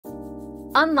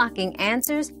unlocking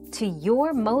answers to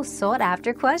your most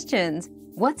sought-after questions.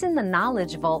 What's in the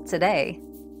Knowledge Vault today?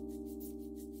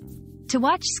 To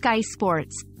watch Sky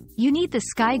Sports, you need the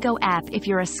Sky Go app if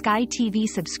you're a Sky TV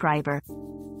subscriber,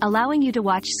 allowing you to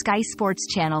watch Sky Sports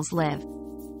channels live.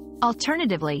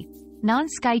 Alternatively,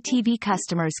 non-Sky TV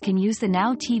customers can use the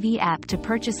Now TV app to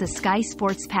purchase a Sky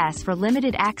Sports Pass for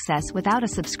limited access without a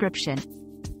subscription.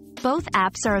 Both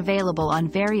apps are available on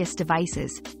various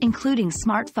devices, including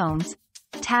smartphones,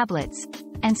 tablets,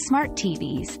 and smart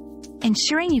TVs,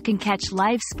 ensuring you can catch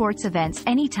live sports events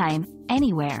anytime,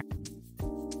 anywhere.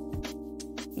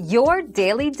 Your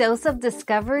daily dose of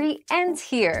discovery ends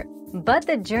here, but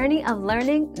the journey of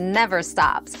learning never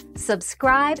stops.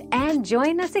 Subscribe and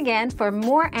join us again for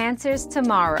more answers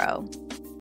tomorrow.